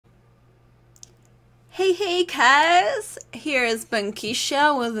Hey guys! Here is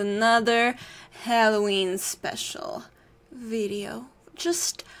Bunkitia with another Halloween special video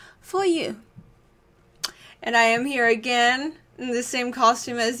just for you. And I am here again in the same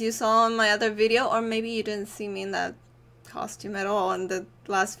costume as you saw in my other video, or maybe you didn't see me in that costume at all in the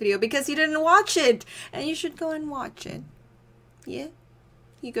last video because you didn't watch it, and you should go and watch it. Yeah?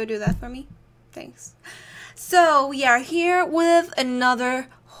 You go do that for me? Thanks. So we are here with another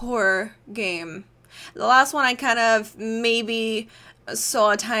horror game. The last one I kind of maybe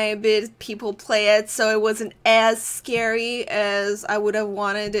saw a tiny bit people play it, so it wasn't as scary as I would have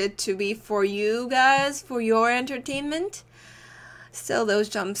wanted it to be for you guys, for your entertainment. Still, those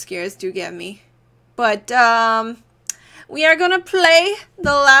jump scares do get me. But we are gonna play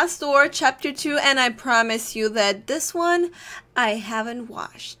The Last Door Chapter 2, and I promise you that this one I haven't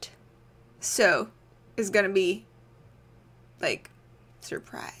watched. So, it's gonna be like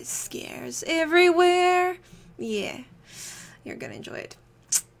surprise scares everywhere. Yeah, you're gonna enjoy it.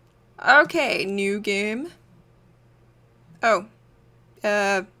 Okay, new game. Oh,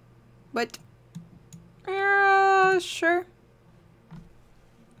 what? Sure.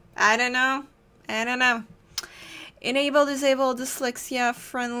 I don't know. Enable, disable dyslexia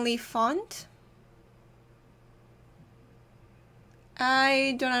friendly font.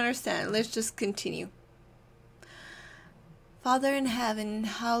 I don't understand. Let's just continue. Father in heaven,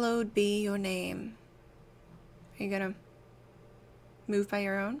 hallowed be your name. Are you gonna move by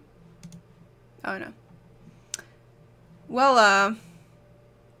your own? Oh no. Well,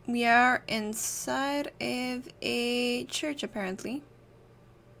 we are inside of a church apparently.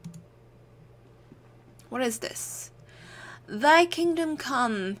 What is this? Thy kingdom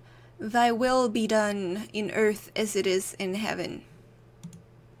come, thy will be done in earth as it is in heaven.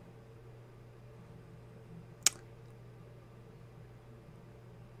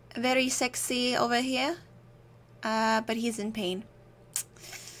 Very sexy over here, but he's in pain.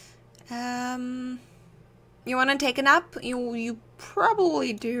 You wanna take a nap? You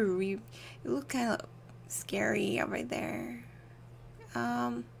probably do. You look kind of scary over there.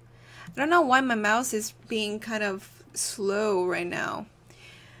 I don't know why my mouse is being kind of slow right now.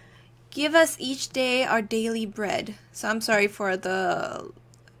 Give us each day our daily bread. So I'm sorry for the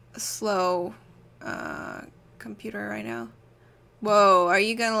slow computer right now. Whoa, are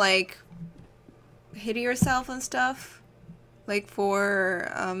you gonna like hit yourself and stuff? Like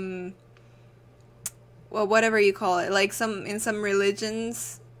for well, whatever you call it, like in some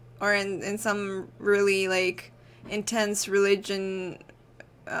religions or in some really like intense religious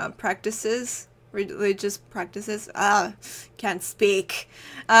practices, can't speak.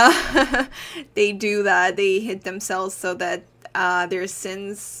 They do that. They hit themselves so that their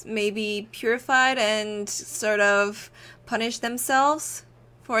sins may be purified and sort of punish themselves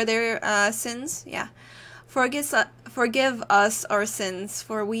for their sins. Yeah. Forgive us our sins,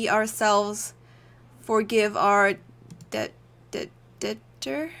 for we ourselves forgive our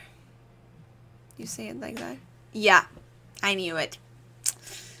debtor. You say it like that? Yeah, I knew it.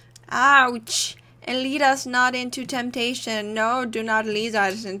 Ouch! And lead us not into temptation. No, do not lead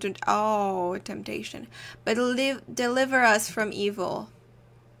us into temptation. But deliver us from evil.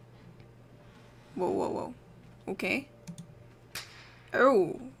 Whoa. Okay.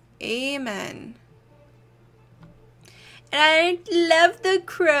 Oh, amen. And I love the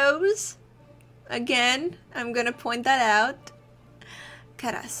crows. Again, I'm gonna point that out.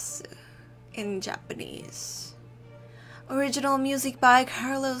 Karasu in Japanese. Original music by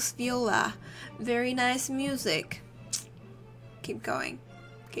Carlos Viola. Very nice music. Keep going.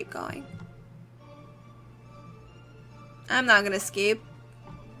 I'm not gonna skip.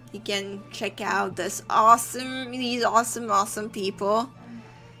 You can check out these awesome people.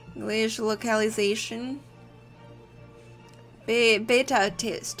 English localization. Beta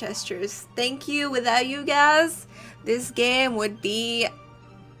testers. Thank you. Without you guys, this game would be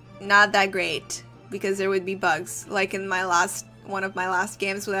not that great because there would be bugs, like in one of my last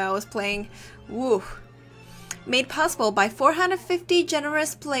games that I was playing. Woo! Made possible by 450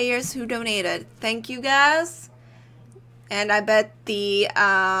 generous players who donated. Thank you guys. And I bet the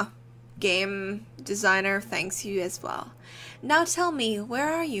game designer thanks you as well. Now tell me,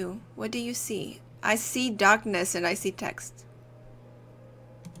 where are you? What do you see? I see darkness and I see text.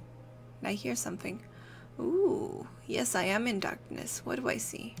 And I hear something. Ooh, yes, I am in darkness. What do I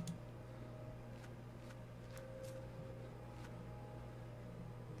see?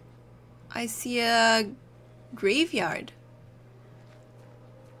 I see a graveyard.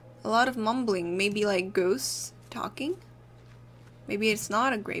 A lot of mumbling, maybe like ghosts talking. Maybe it's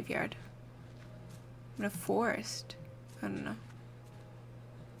not a graveyard. In a forest. I don't know.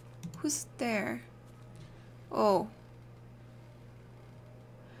 Who's there? Oh.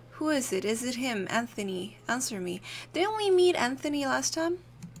 Who is it? Is it him? Anthony. Answer me. Didn't we meet Anthony last time?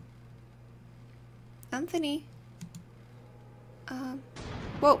 Anthony?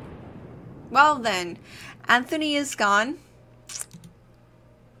 Whoa. Well then. Anthony is gone.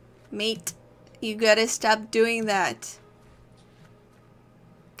 Mate, you gotta stop doing that.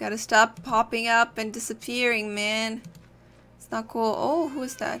 Gotta stop popping up and disappearing, man. It's not cool. Oh, who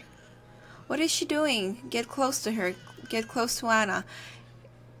is that? What is she doing? Get close to her. Get close to Anna.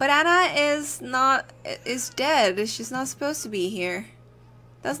 But Anna is dead. She's not supposed to be here.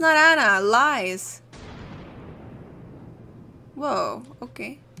 That's not Anna. Lies. Whoa,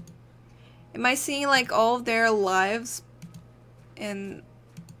 okay. Am I seeing like all of their lives and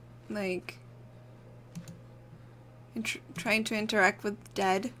like trying to interact with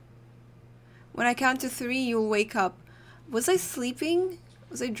dead? When I count to 3, you'll wake up. Was I sleeping?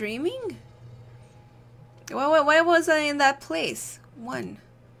 Was I dreaming? Why was I in that place? 1.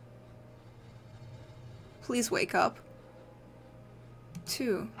 Please wake up.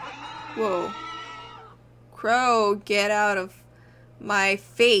 2. Whoa. Crow, get out of my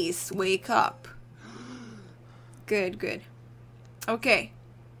face. Wake up. Good, good. Okay.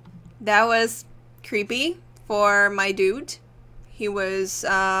 That was creepy for my dude. He was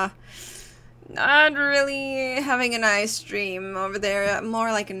not really having a nice dream over there.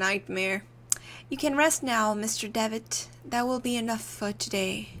 More like a nightmare. You can rest now, Mr. Devitt. That will be enough for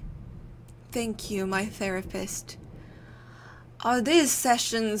today. Thank you, my therapist. Are these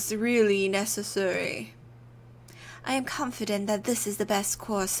sessions really necessary? I am confident that this is the best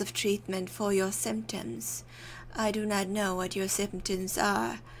course of treatment for your symptoms. I do not know what your symptoms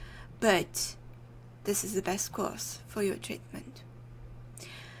are, but this is the best course for your treatment.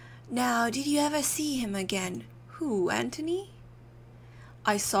 Now, did you ever see him again? Who, Anthony?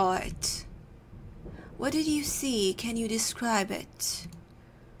 I saw it. What did you see? Can you describe it?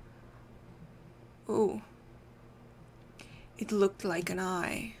 Oh. It looked like an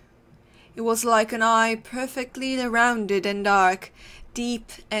eye. It was like an eye perfectly rounded and dark,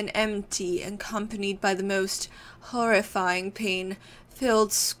 deep and empty, accompanied by the most horrifying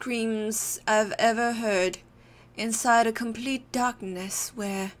pain-filled screams I've ever heard, inside a complete darkness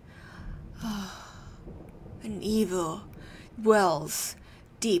where an evil dwells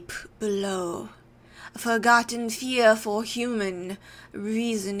deep below. A forgotten fear for human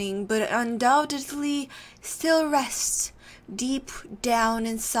reasoning, but undoubtedly still rests deep down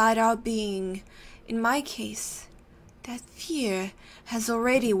inside our being. In my case, that fear has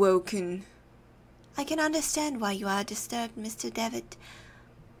already woken. I can understand why you are disturbed, Mr. Devitt.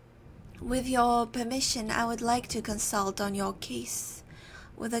 With your permission, I would like to consult on your case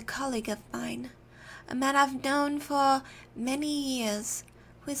with a colleague of mine, a man I've known for many years,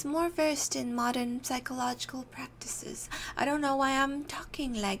 who is more versed in modern psychological practices. I don't know why I'm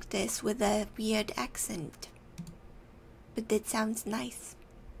talking like this with a weird accent, but it sounds nice.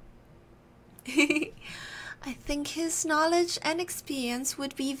 I think his knowledge and experience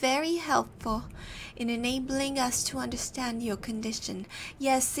would be very helpful in enabling us to understand your condition.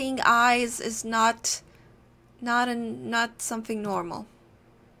 Yes, seeing eyes is not something normal.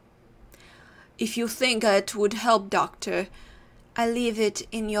 If you think it would help, Doctor, I leave it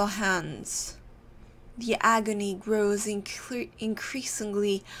in your hands. The agony grows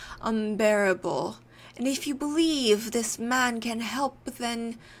increasingly unbearable, and if you believe this man can help,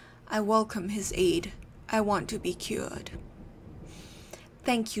 then I welcome his aid. I want to be cured.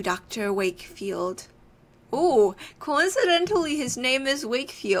 Thank you, Dr. Wakefield. Oh, coincidentally, his name is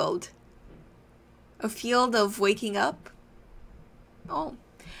Wakefield. A field of waking up? Oh,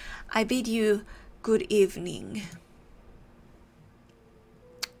 I bid you good evening.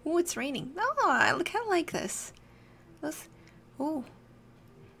 Oh, it's raining. Oh, I kind of like this. Oh,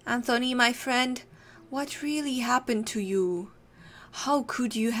 Anthony, my friend, what really happened to you? How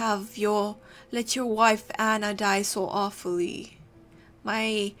could you have let your wife Anna die so awfully?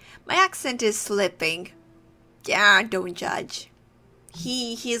 My accent is slipping. Yeah, don't judge.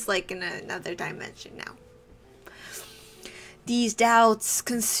 He's like in another dimension now. These doubts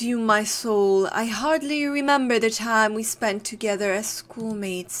consume my soul. I hardly remember the time we spent together as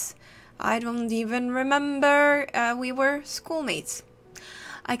schoolmates. I don't even remember we were schoolmates.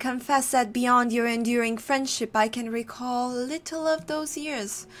 I confess that beyond your enduring friendship, I can recall little of those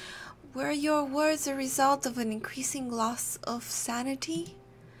years. Were your words a result of an increasing loss of sanity?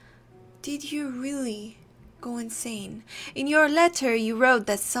 Did you really go insane? In your letter, you wrote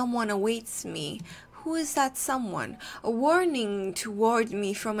that someone awaits me. Who is that someone? A warning to ward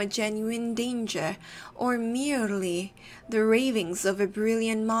me from a genuine danger, or merely the ravings of a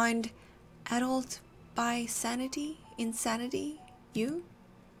brilliant mind addled by sanity, insanity, you?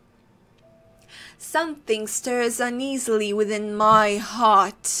 Something stirs uneasily within my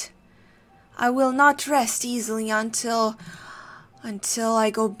heart. I will not rest easily until I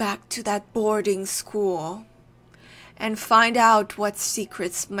go back to that boarding school and find out what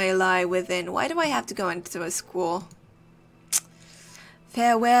secrets may lie within. Why do I have to go into a school?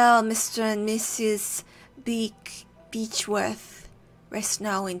 Farewell, Mr. and Mrs. Beechworth. Rest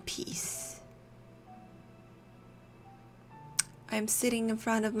now in peace. I'm sitting in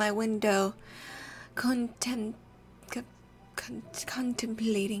front of my window, contemplating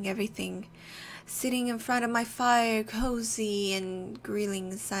everything. Sitting in front of my fire, cozy and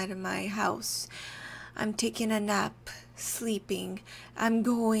grilling inside of my house. I'm taking a nap, sleeping. I'm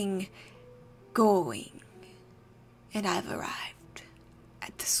going. And I've arrived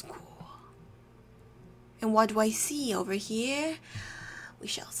at the school. And what do I see over here? We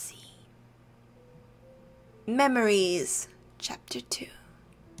shall see. Memories, Chapter 2.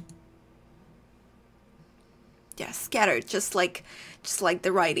 Yeah, scattered, just like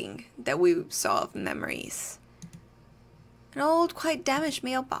the writing that we saw of Memories. An old, quite damaged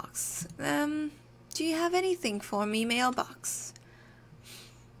mailbox. Do you have anything for me, mailbox?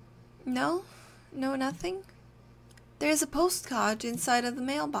 No? No, nothing? There's a postcard inside of the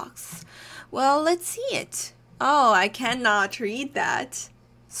mailbox. Well, let's see it. Oh, I cannot read that.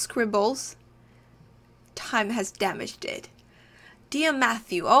 Scribbles. Time has damaged it. Dear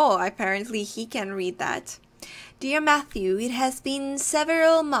Matthew. Oh, apparently he can read that. Dear Matthew, it has been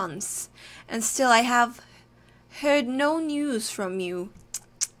several months, and still I have heard no news from you.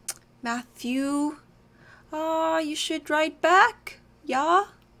 Matthew. You should write back. Yeah?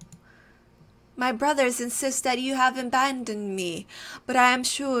 My brothers insist that you have abandoned me, but I am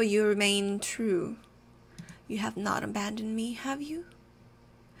sure you remain true. You have not abandoned me, have you?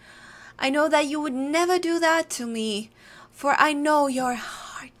 I know that you would never do that to me, for I know your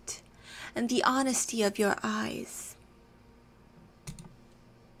heart and the honesty of your eyes.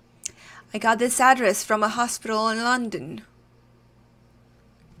 I got this address from a hospital in London.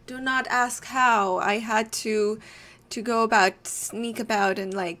 Do not ask how. I had to go about, sneak about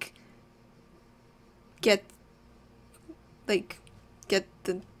and get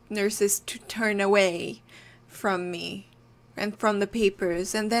the nurses to turn away from me and from the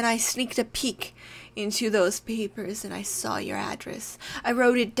papers, and then I sneaked a peek into those papers and I saw your address. I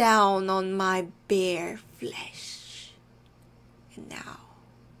wrote it down on my bare flesh. And now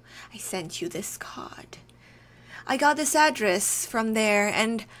I sent you this card. I got this address from there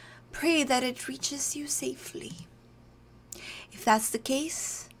and pray that it reaches you safely. If that's the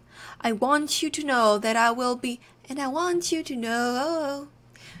case, I want you to know that I will be, and I want you to know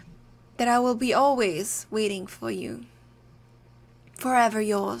that I will be always waiting for you. Forever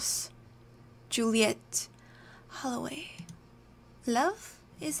yours, Juliet Holloway. Love?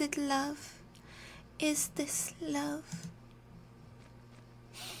 Is it love? Is this love?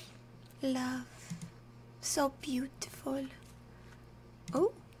 Love. So beautiful.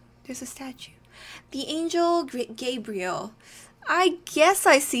 Oh, there's a statue. The angel Gabriel. I guess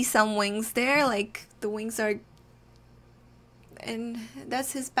I see some wings there, like the wings are, and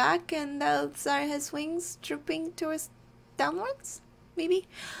that's his back and those are his wings drooping towards downwards, maybe?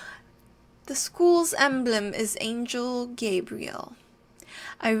 The school's emblem is Angel Gabriel.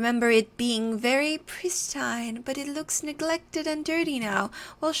 I remember it being very pristine, but it looks neglected and dirty now.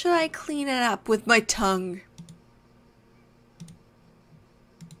 Well, should I clean it up with my tongue?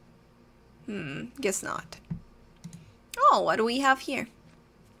 Guess not. Oh, what do we have here?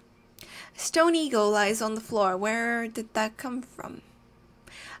 A stone eagle lies on the floor. Where did that come from?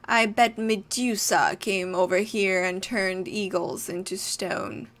 I bet Medusa came over here and turned eagles into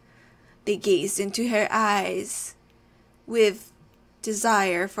stone. They gazed into her eyes with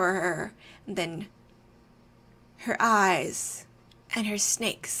desire for her, and then her eyes and her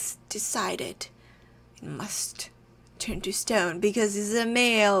snakes decided it must turn to stone because he's a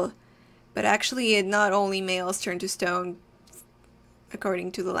male. But actually, not only males turn to stone,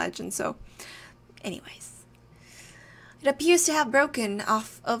 according to the legend, so anyways. It appears to have broken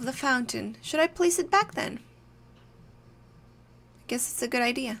off of the fountain. Should I place it back then? I guess it's a good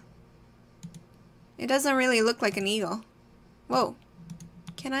idea. It doesn't really look like an eagle. Whoa.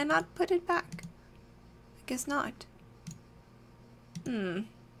 Can I not put it back? I guess not.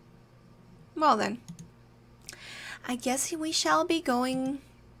 Well then. I guess we shall be going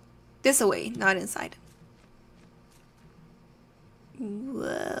this way, not inside.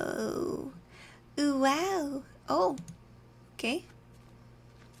 Whoa. Ooh, wow. Oh. Okay.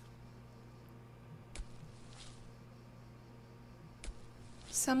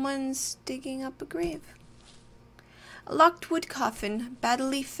 Someone's digging up a grave. A locked wood coffin,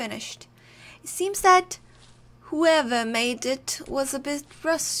 badly finished. It seems that whoever made it was a bit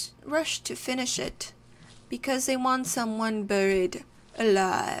rushed to finish it, because they want someone buried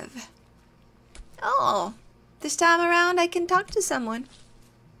alive. Oh, this time around I can talk to someone.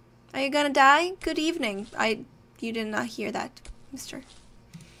 Are you gonna die? Good evening. You did not hear that, mister.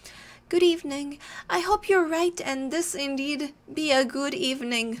 Good evening. I hope you're right, and this indeed be a good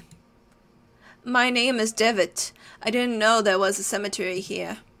evening. My name is Devitt. I didn't know there was a cemetery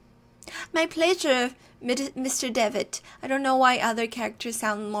here. My pleasure, Mr. Devitt. I don't know why other characters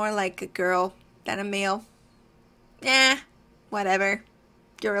sound more like a girl than a male. Whatever.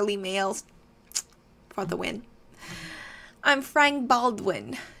 Girly males. For the win. I'm Frank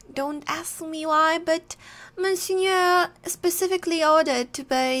Baldwin. Don't ask me why, but Monsieur specifically ordered to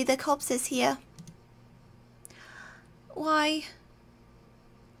bury the corpses here. Why?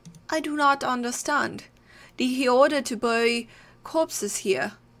 I do not understand. Did he order to bury corpses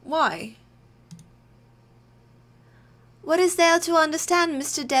here? Why? What is there to understand,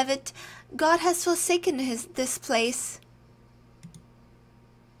 Mr. Devitt? God has forsaken this place.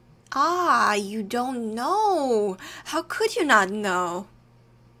 Ah, you don't know. How could you not know?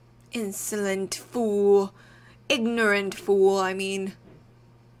 Insolent fool. Ignorant fool, I mean.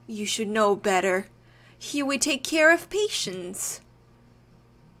 You should know better. Here we take care of patients.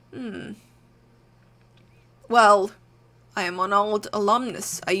 Well, I am an old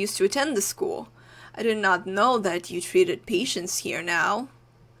alumnus. I used to attend the school. I did not know that you treated patients here now.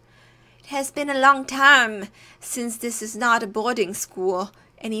 It has been a long time since this is not a boarding school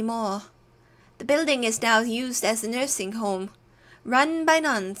anymore. The building is now used as a nursing home, run by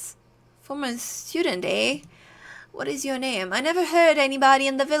nuns. Former student, eh? What is your name? I never heard anybody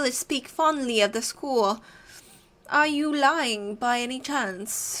in the village speak fondly of the school. Are you lying by any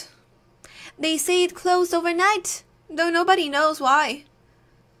chance? They say it closed overnight, though nobody knows why.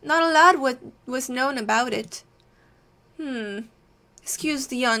 Not a lot was known about it. Excuse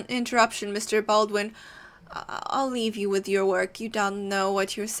the interruption, Mr. Baldwin. I'll leave you with your work. You don't know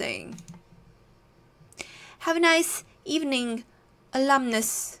what you're saying. Have a nice evening,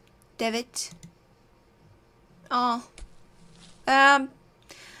 alumnus, Devitt. Oh.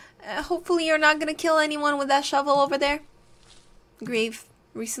 Hopefully you're not gonna kill anyone with that shovel over there. Grave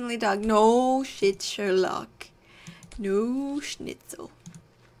recently dug. No shit, Sherlock. No schnitzel.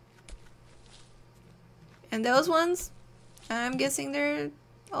 And those ones, I'm guessing they're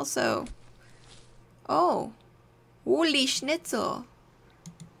also... Oh. Holy schnitzel.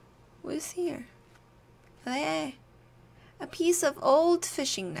 What's here? There. A piece of old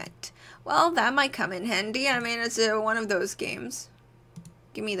fishing net. Well, that might come in handy. I mean, it's one of those games.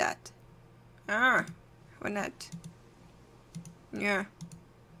 Give me that. What net? Yeah.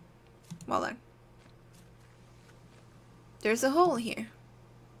 Well then. There's a hole here.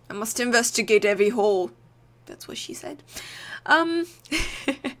 I must investigate every hole. That's what she said.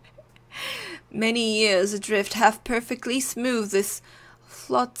 Many years adrift have perfectly smoothed this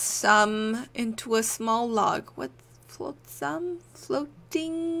flotsam into a small log. What flotsam?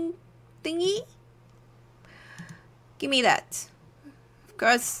 Floating thingy? Give me that. Of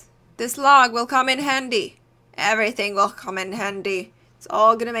course, this log will come in handy. Everything will come in handy. It's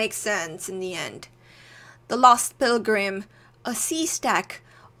all gonna make sense in the end. The Lost Pilgrim, a sea stack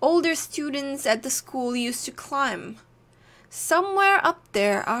older students at the school used to climb. Somewhere up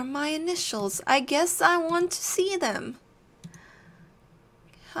there are my initials. I guess I want to see them.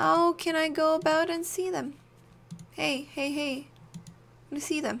 How can I go about and see them? Hey. I want to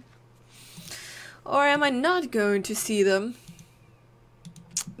see them. Or am I not going to see them?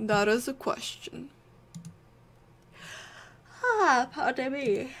 That is a question. Pardon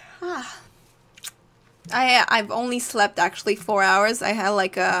me. I've only slept actually 4 hours. I had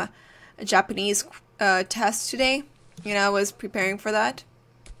like a Japanese test today. You know, I was preparing for that.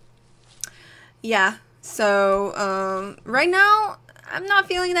 Yeah, so right now I'm not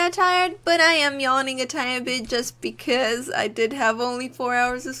feeling that tired, but I am yawning a tiny bit just because I did have only 4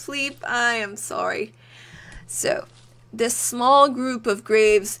 hours of sleep. I am sorry. So, this small group of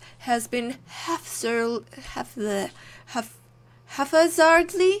graves has been haphazardly,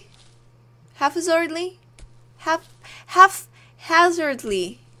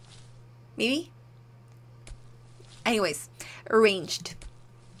 maybe? Anyways, arranged.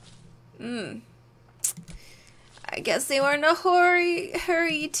 I guess they were in a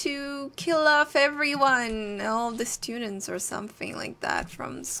hurry to kill off everyone, all the students or something like that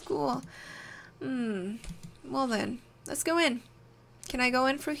from school. Well then, let's go in. Can I go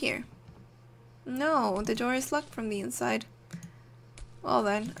in through here? No, the door is locked from the inside. Well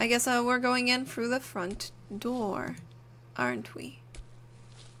then, I guess we're going in through the front door, aren't we?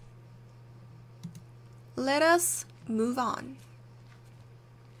 Let us move on.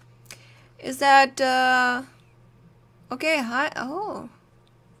 Is that, okay, hi, oh.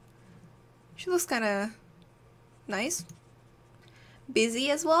 She looks kinda nice.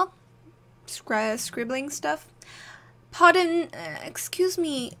 Busy as well. Scribbling stuff. Pardon, excuse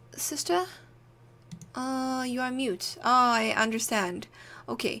me, sister? You are mute. Oh, I understand.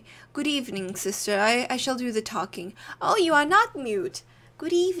 Okay. Good evening, sister. I shall do the talking. Oh, you are not mute.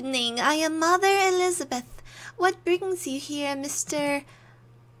 Good evening. I am Mother Elizabeth. What brings you here, Mr.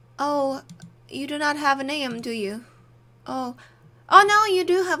 Oh, you do not have a name, do you? Oh. Oh, no, you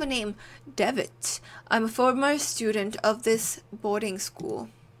do have a name. Devitt. I'm a former student of this boarding school.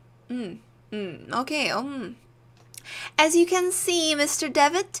 Okay, As you can see, Mr.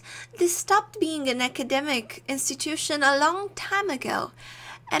 Devitt, this stopped being an academic institution a long time ago,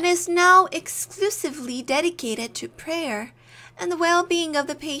 and is now exclusively dedicated to prayer and the well-being of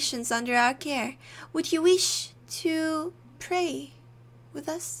the patients under our care. Would you wish to pray with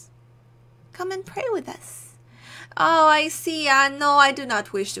us? Come and pray with us. Oh, I see. No, I do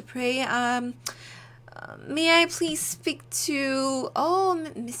not wish to pray. May I please speak to... Oh,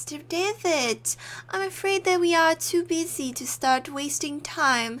 Mr. David, I'm afraid that we are too busy to start wasting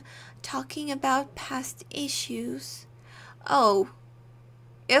time talking about past issues. Oh,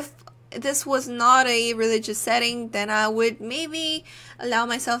 if this was not a religious setting, then I would maybe allow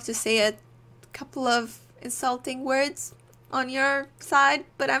myself to say a couple of insulting words on your side,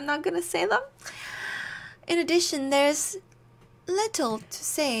 but I'm not gonna say them. In addition, there's little to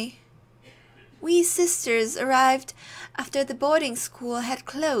say. We sisters arrived after the boarding school had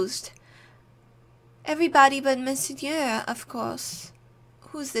closed. Everybody but Monsieur, of course.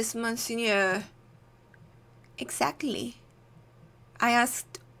 Who's this Monsieur? Exactly. I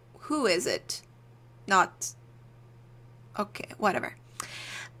asked, who is it? Not... Okay, whatever.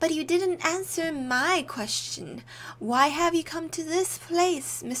 But you didn't answer my question. Why have you come to this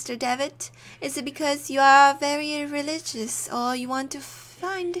place, Mr. Devitt? Is it because you are very religious, or you want to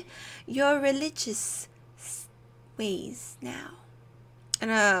find your religious ways now?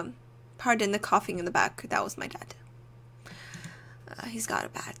 And, pardon the coughing in the back. That was my dad. He's got a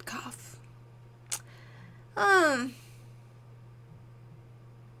bad cough.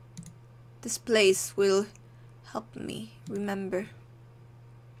 This place will help me remember.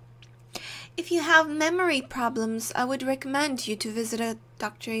 If you have memory problems, I would recommend you to visit a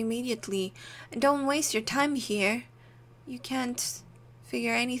doctor immediately. And don't waste your time here. You can't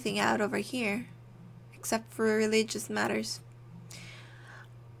figure anything out over here, except for religious matters.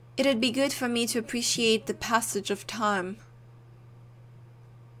 It'd be good for me to appreciate the passage of time.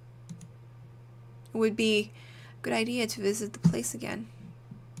 It would be a good idea to visit the place again.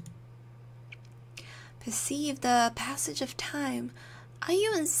 Perceive the passage of time? Are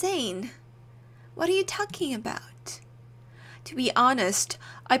you insane? What are you talking about? To be honest,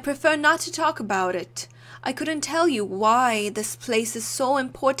 I prefer not to talk about it. I couldn't tell you why this place is so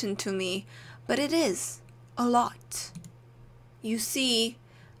important to me, but it is. A lot. You see...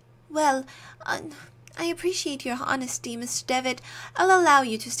 Well, I appreciate your honesty, Mr. Devitt. I'll allow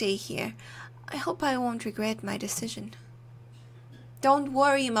you to stay here. I hope I won't regret my decision. Don't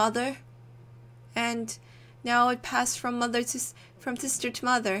worry, Mother. And now it passed from sister to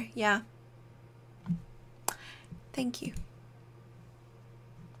mother, yeah. Thank you.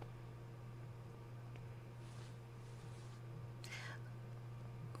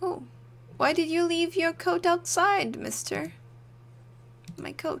 Oh, why did you leave your coat outside, mister?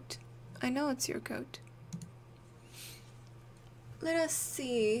 My coat. I know it's your coat. Let us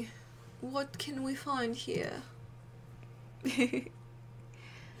see. What can we find here?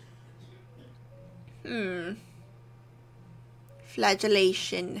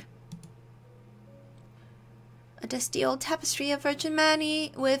 Flagellation. A dusty old tapestry of Virgin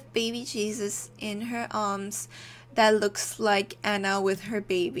Mary with baby Jesus in her arms. That looks like Anna with her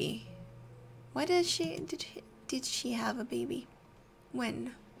baby. Why did she have a baby?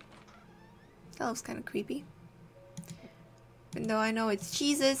 When? That looks kind of creepy. Even though I know it's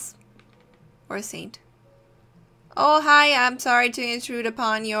Jesus or a saint. Oh, hi, I'm sorry to intrude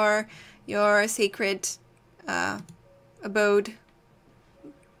upon your sacred abode.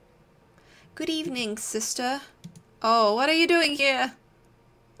 Good evening, sister. Oh, what are you doing here?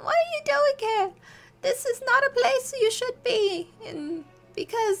 What are you doing here? This is not a place you should be in,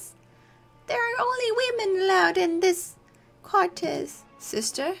 because there are only women allowed in this quarters.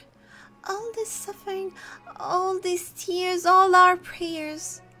 Sister, all this suffering, all these tears, all our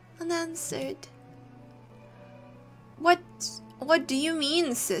prayers unanswered. What What do you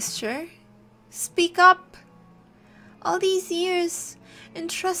mean, sister? Speak up. All these years,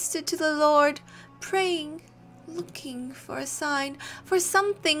 entrusted to the Lord, praying, looking for a sign, for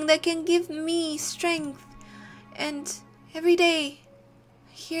something that can give me strength. And every day,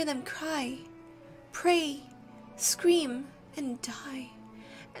 I hear them cry, pray, scream, and die.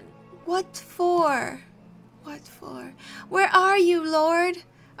 And what for? What for? Where are you, Lord?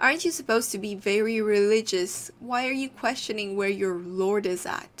 Aren't you supposed to be very religious? Why are you questioning where your Lord is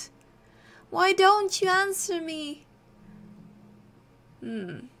at? Why don't you answer me?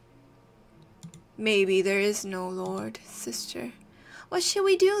 Maybe there is no Lord, sister. What shall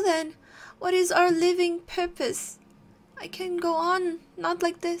we do then? What is our living purpose? I can go on, not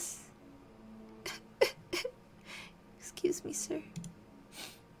like this. Excuse me, sir.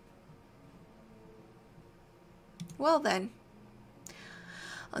 Well then.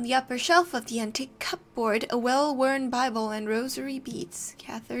 On the upper shelf of the antique cupboard, a well-worn Bible and rosary beads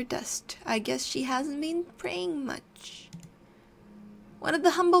gather dust. I guess she hasn't been praying much. One of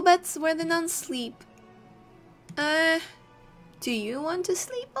the humble beds where the nuns sleep. Do you want to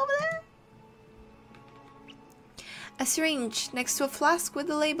sleep over there? A syringe next to a flask with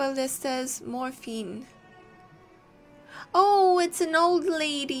a label that says morphine. Oh, it's an old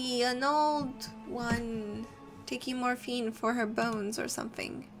lady, an old one. Taking morphine for her bones or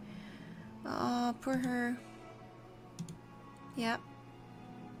something. Oh, poor her. Yeah.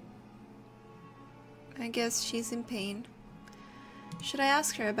 I guess she's in pain. Should I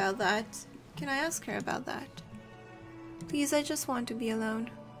ask her about that? Can I ask her about that? Please, I just want to be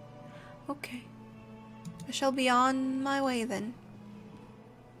alone. Okay. I shall be on my way then.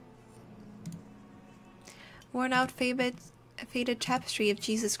 Worn out faded tapestry of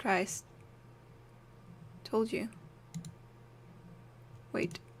Jesus Christ. Told you.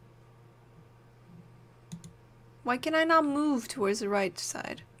 Wait. Why can I not move towards the right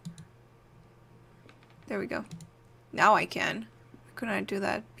side? There we go. Now I can. Couldn't I do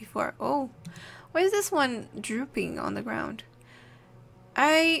that before? Oh. Why is this one drooping on the ground?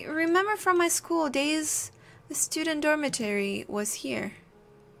 I remember from my school days, the student dormitory was here.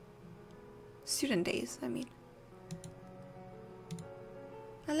 Student days, I mean.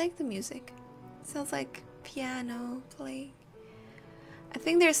 I like the music. It sounds like piano playing. I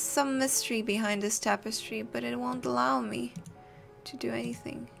think there's some mystery behind this tapestry, but it won't allow me to do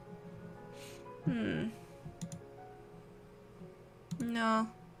anything. No.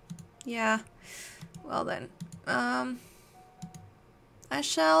 Yeah. Well then. I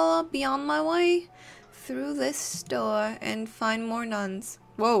shall be on my way through this door and find more nuns.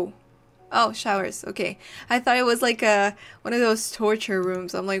 Whoa. Oh, showers. Okay. I thought it was like one of those torture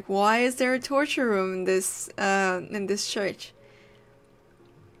rooms. I'm like, why is there a torture room in this church?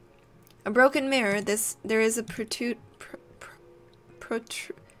 A broken mirror. There is a protruding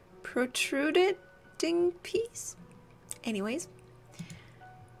piece. Anyways.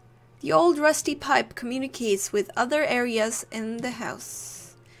 The old rusty pipe communicates with other areas in the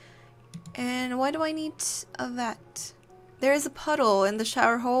house. And why do I need that? There is a puddle in the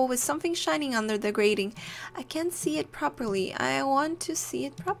shower hole with something shining under the grating. I can't see it properly. I want to see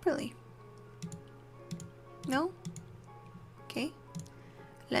it properly. No? Okay.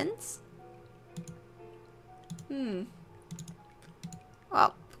 Lens?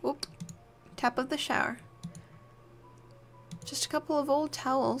 Oh, oop. Tap of the shower. Just a couple of old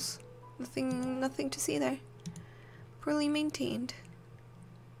towels. Nothing to see there. Poorly maintained.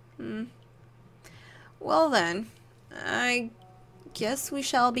 Well then, I guess we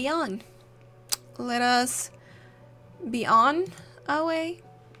shall be on. Let us be on our way.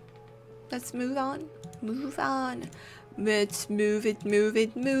 Let's move on. Move on. Let's move it, move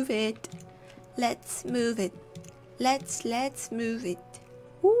it, move it. Let's move it. Let's move it.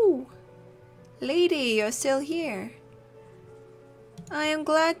 Ooh. Lady, you're still here. I am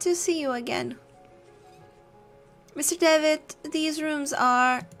glad to see you again. Mr. Devitt, these rooms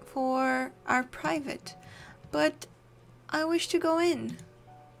are private, but I wish to go in.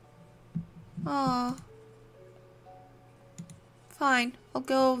 Oh. Fine, I'll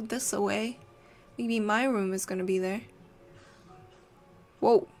go this way. Maybe my room is gonna be there.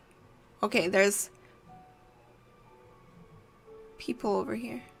 Whoa. Okay, there's people over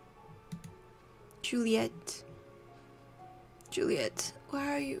here. Juliet. Juliet, where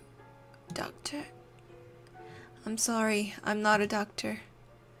are you? Doctor? I'm sorry, I'm not a doctor.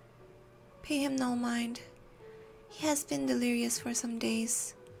 Pay him no mind. He has been delirious for some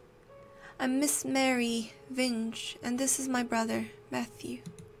days. I'm Miss Mary Vinge, and this is my brother, Matthew.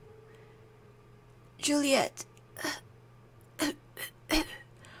 Juliet,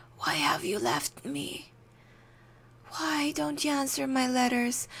 why have you left me? Why don't you answer my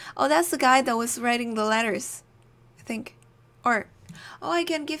letters? Oh, that's the guy that was writing the letters, I think. Or, oh, I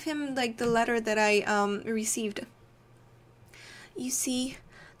can give him like the letter that I received. You see,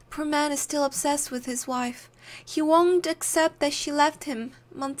 the poor man is still obsessed with his wife. He won't accept that she left him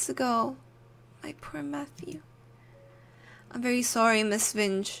months ago. My poor Matthew. I'm very sorry, Miss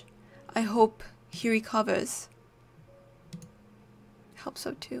Vinge. I hope he recovers. I hope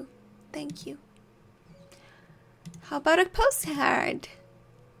so too. Thank you. How about a postcard?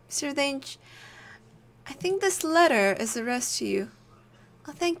 Mr. Vinge, I think this letter is addressed to you.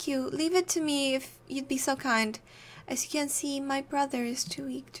 Oh, thank you. Leave it to me if you'd be so kind. As you can see, my brother is too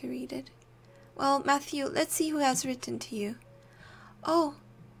weak to read it. Well, Matthew, let's see who has written to you. Oh,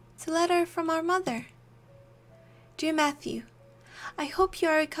 it's a letter from our mother. Dear Matthew, I hope you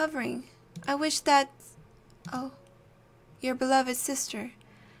are recovering. I wish that, your beloved sister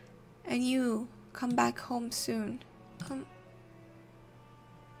and you come back home soon.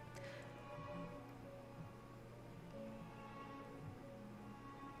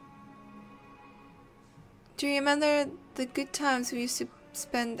 Do you remember the good times we used to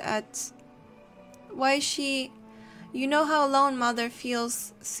spend at... Why is she... You know how alone mother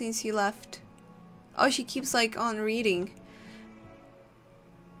feels since you left. Oh, she keeps like on reading.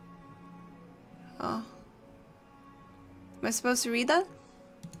 Oh. Am I supposed to read that?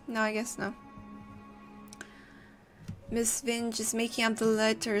 No, I guess no. Miss Vinge is making up the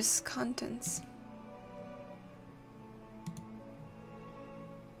letter's contents.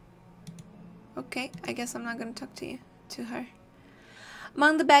 Okay, I guess I'm not gonna talk to her.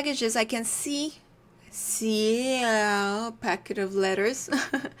 Among the baggages I can see a packet of letters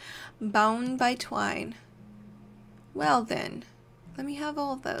bound by twine. Well then, let me have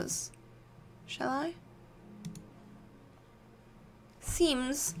all of those. Shall I?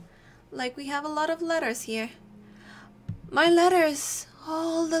 Seems like we have a lot of letters here. My letters,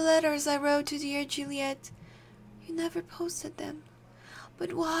 all the letters I wrote to dear Juliet. You never posted them.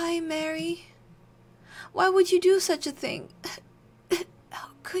 But why, Mary? Why would you do such a thing? How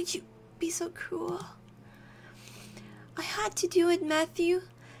could you be so cruel? I had to do it, Matthew.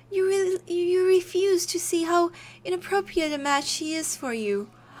 You refuse to see how inappropriate a match she is for you.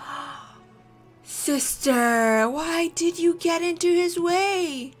 Sister, why did you get into his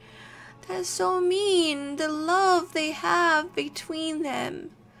way? That is so mean, the love they have between them.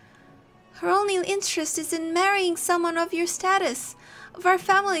 Her only interest is in marrying someone of your status, of our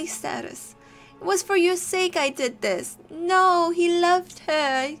family status. It was for your sake I did this. No, he loved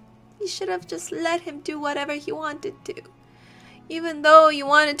her. You should have just let him do whatever he wanted to. Even though you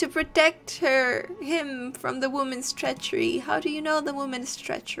wanted to protect him from the woman's treachery. How do you know the woman is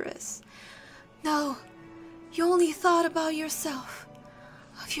treacherous? No, you only thought about yourself,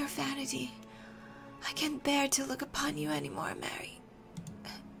 of your vanity. I can't bear to look upon you anymore, Mary.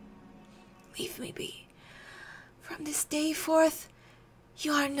 Leave me be. From this day forth,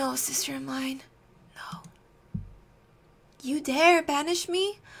 you are no sister of mine. No. You dare banish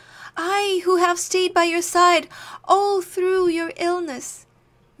me? I, who have stayed by your side all through your illness.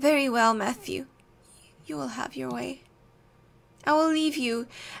 Very well, Matthew. You will have your way. I will leave you,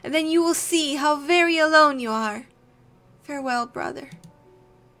 and then you will see how very alone you are. Farewell, brother.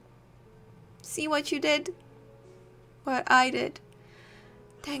 See what you did? What I did.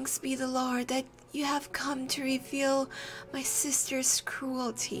 Thanks be the Lord that you have come to reveal my sister's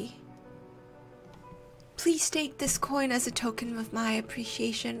cruelty. Please take this coin as a token of my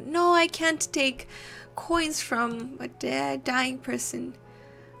appreciation. No, I can't take coins from a dying person.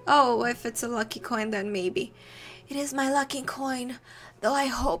 Oh, if it's a lucky coin, then maybe. It is my lucky coin, though I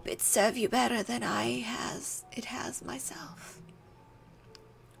hope it serve you better than it has myself.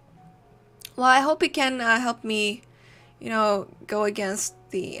 Well, I hope it can help me, go against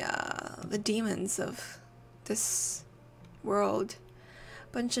the demons of this world.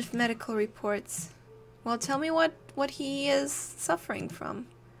 Bunch of medical reports. Well, tell me what he is suffering from.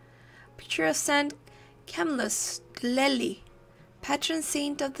 Picture of Saint Camillus de Lely, patron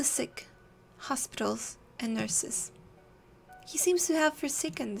saint of the sick, hospitals, and nurses. He seems to have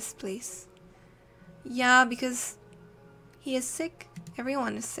forsaken this place. Yeah, because he is sick.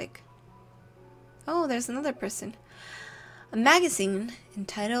 Everyone is sick. Oh, there's another person. A magazine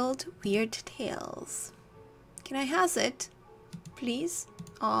entitled Weird Tales. Can I have it, please?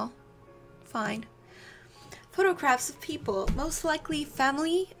 Oh, fine. Photographs of people, most likely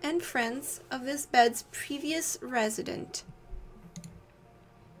family and friends of this bed's previous resident.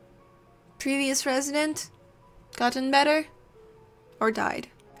 Previous resident? Gotten better? Or died?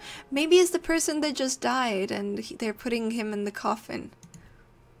 Maybe it's the person that just died and they're putting him in the coffin.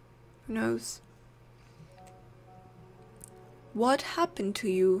 Who knows? What happened to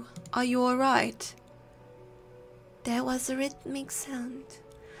you? Are you alright? There was a rhythmic sound,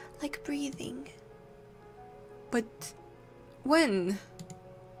 like breathing. But when?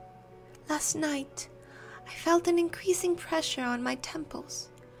 Last night, I felt an increasing pressure on my temples.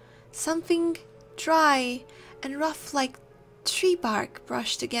 Something dry and rough like tree bark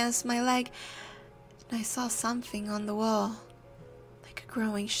brushed against my leg, and I saw something on the wall, like a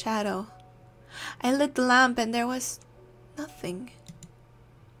growing shadow. I lit the lamp and there was nothing.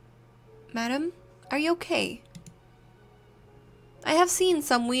 Madam, are you okay? I have seen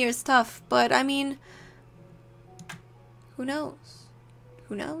some weird stuff, but I mean, who knows?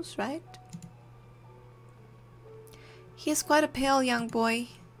 Who knows, right? He is quite a pale young boy.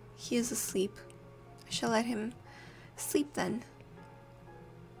 He is asleep. I shall let him sleep then.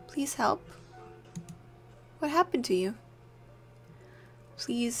 Please help. What happened to you?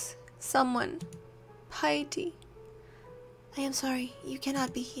 Please, someone. Piety. I am sorry, you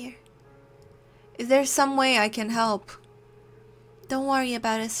cannot be here. Is there some way I can help? Don't worry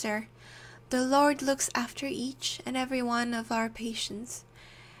about it, sir. The Lord looks after each and every one of our patients.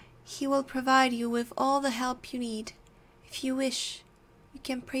 He will provide you with all the help you need. If you wish, you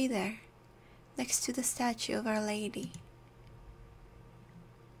can pray there, next to the statue of Our Lady.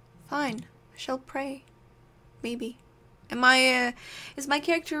 Fine, I shall pray. Maybe. Is my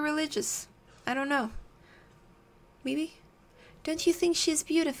character religious? I don't know. Maybe? Don't you think she's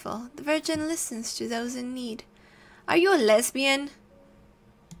beautiful? The Virgin listens to those in need. Are you a lesbian?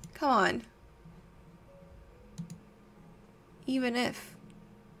 Come on. Even if.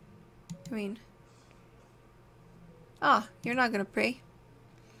 I mean. Ah, you're not gonna pray.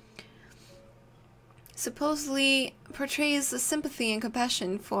 Supposedly portrays the sympathy and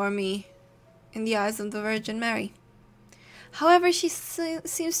compassion for me in the eyes of the Virgin Mary. However, she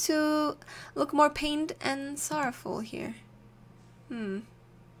seems to look more pained and sorrowful here.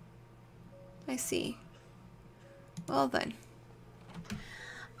 I see. Well then.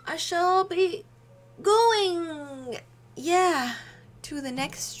 I shall be going, to the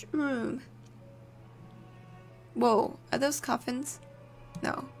next room. Whoa, are those coffins?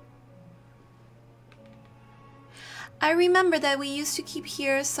 No. I remember that we used to keep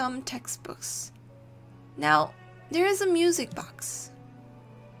here some textbooks. Now, there is a music box.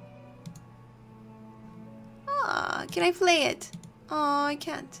 Ah, can I play it? Oh, I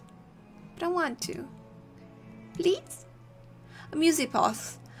can't. But I want to. Please? A music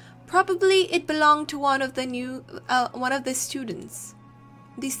box. Probably it belonged to one of the students.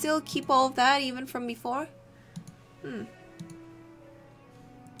 They still keep all of that even from before?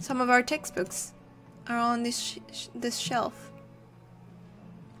 Some of our textbooks are on this shelf.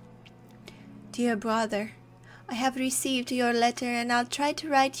 Dear brother, I have received your letter and I'll try to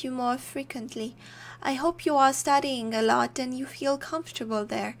write you more frequently. I hope you are studying a lot and you feel comfortable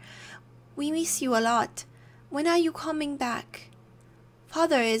there. We miss you a lot. When are you coming back?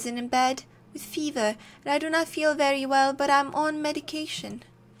 Father is in bed with fever and I do not feel very well, but I'm on medication.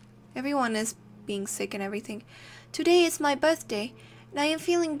 Everyone is being sick and everything. Today is my birthday and I am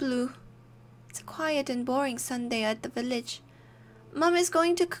feeling blue. It's a quiet and boring Sunday at the village. Mom is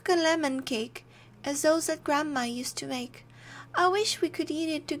going to cook a lemon cake, as those that Grandma used to make. I wish we could eat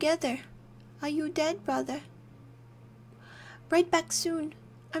it together. Are you dead, brother? Write back soon.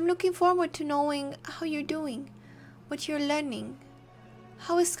 I'm looking forward to knowing how you're doing, what you're learning.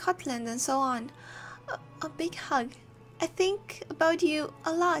 How is Scotland and so on. A big hug. I think about you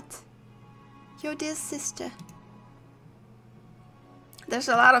a lot. Your dear sister. There's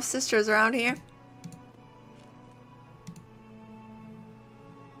a lot of sisters around here.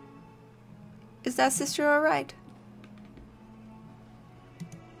 Is that sister alright?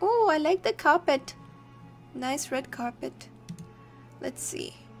 Oh, I like the carpet. Nice red carpet. Let's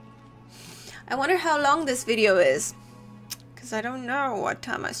see. I wonder how long this video is. Because I don't know what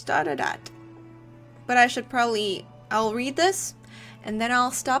time I started at. But I'll read this. And then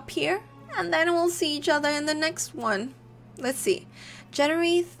I'll stop here. And then we'll see each other in the next one. Let's see.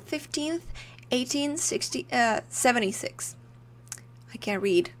 January 15th, 1876. I can't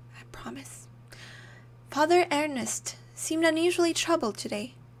read. I promise. Father Ernest seemed unusually troubled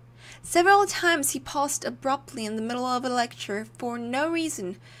today. Several times he paused abruptly in the middle of a lecture for no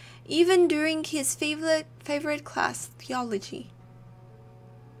reason, even during his favorite class, theology.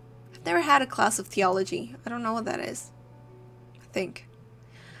 I've never had a class of theology. I don't know what that is. I think.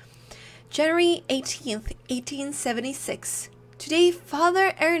 January 18th, 1876. Today,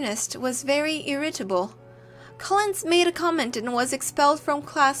 Father Ernest was very irritable. Collins made a comment and was expelled from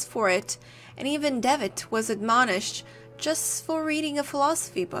class for it, and even Devitt was admonished just for reading a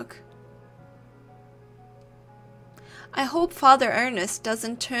philosophy book. I hope Father Ernest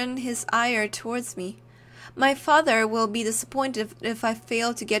doesn't turn his ire towards me. My father will be disappointed if I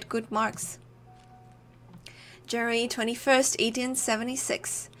fail to get good marks. January 21st,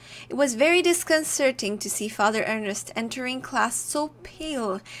 1876. It was very disconcerting to see Father Ernest entering class so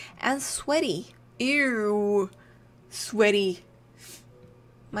pale and sweaty. Ew, sweaty.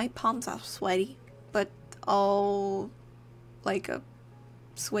 My palms are sweaty, but all like a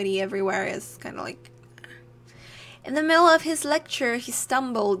sweaty everywhere is kind of like... In the middle of his lecture, he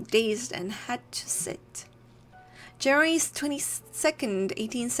stumbled, dazed, and had to sit. January 22nd,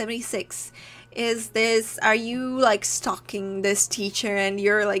 1876. Is this, are you like stalking this teacher and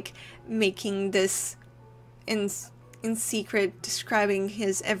you're like making this in secret, describing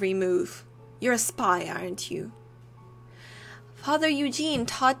his every move? You're a spy, aren't you? Father Eugene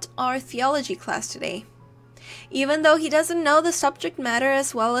taught our theology class today, even though he doesn't know the subject matter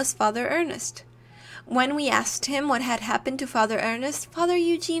as well as Father Ernest. When we asked him what had happened to Father Ernest, Father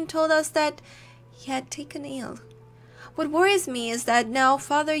Eugene told us that he had taken ill. What worries me is that now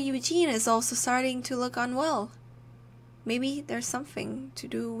Father Eugene is also starting to look unwell. Maybe there's something to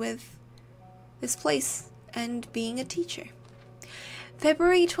do with this place and being a teacher.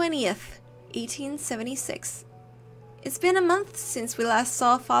 February 20th, 1876. It's been a month since we last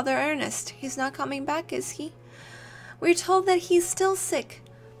saw Father Ernest. He's not coming back, is he? We're told that he's still sick,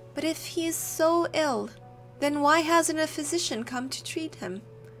 but if he is so ill, then why hasn't a physician come to treat him?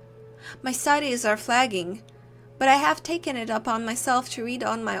 My studies are flagging, but I have taken it upon myself to read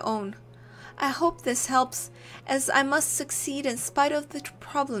on my own. I hope this helps, as I must succeed in spite of the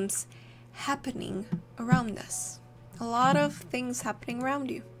problems happening around us. A lot of things happening around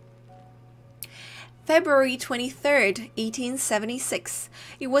you. February 23rd, 1876.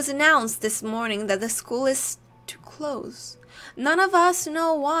 It was announced this morning that the school is to close. None of us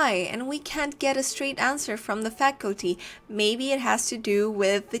know why, and we can't get a straight answer from the faculty. Maybe it has to do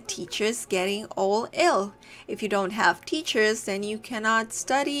with the teachers getting all ill. If you don't have teachers, then you cannot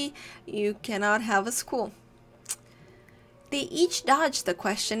study, you cannot have a school. They each dodged the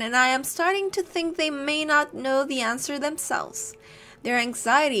question, and I am starting to think they may not know the answer themselves. Their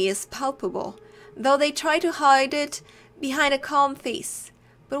anxiety is palpable, though they try to hide it behind a calm face.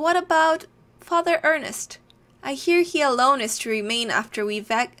 But what about Father Ernest? I hear he alone is to remain after we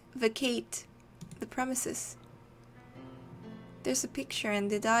vacate the premises. There's a picture in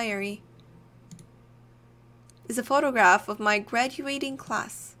the diary. It's a photograph of my graduating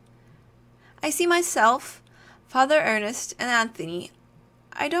class. I see myself, Father Ernest, and Anthony.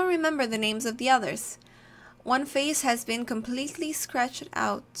 I don't remember the names of the others. One face has been completely scratched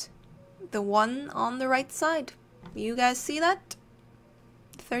out. The one on the right side. You guys see that?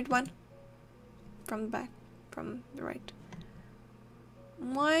 The third one. From the back. From the right.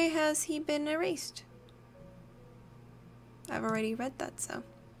 Why has he been erased? I've already read that, so.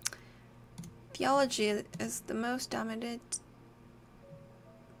 Theology is the most dominant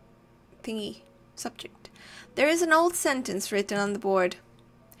thingy subject. There is an old sentence written on the board.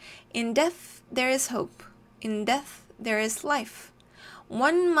 In death there is hope. In death there is life.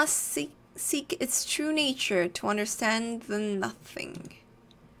 One must seek its true nature to understand the nothing.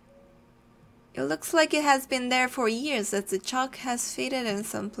 It looks like it has been there for years, as the chalk has faded in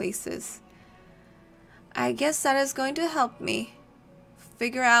some places. I guess that is going to help me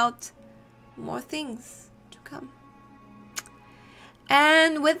figure out more things to come.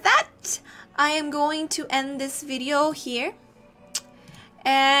 And with that, I am going to end this video here.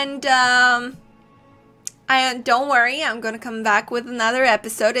 And don't worry, I'm going to come back with another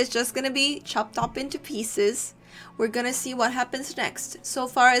episode. It's just going to be chopped up into pieces. We're gonna see what happens next. So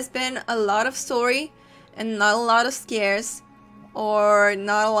far it's been a lot of story and not a lot of scares, or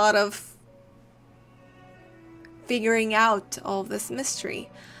not a lot of figuring out all this mystery.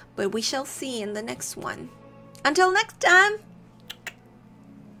 But we shall see in the next one. Until next time!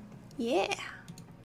 Yeah!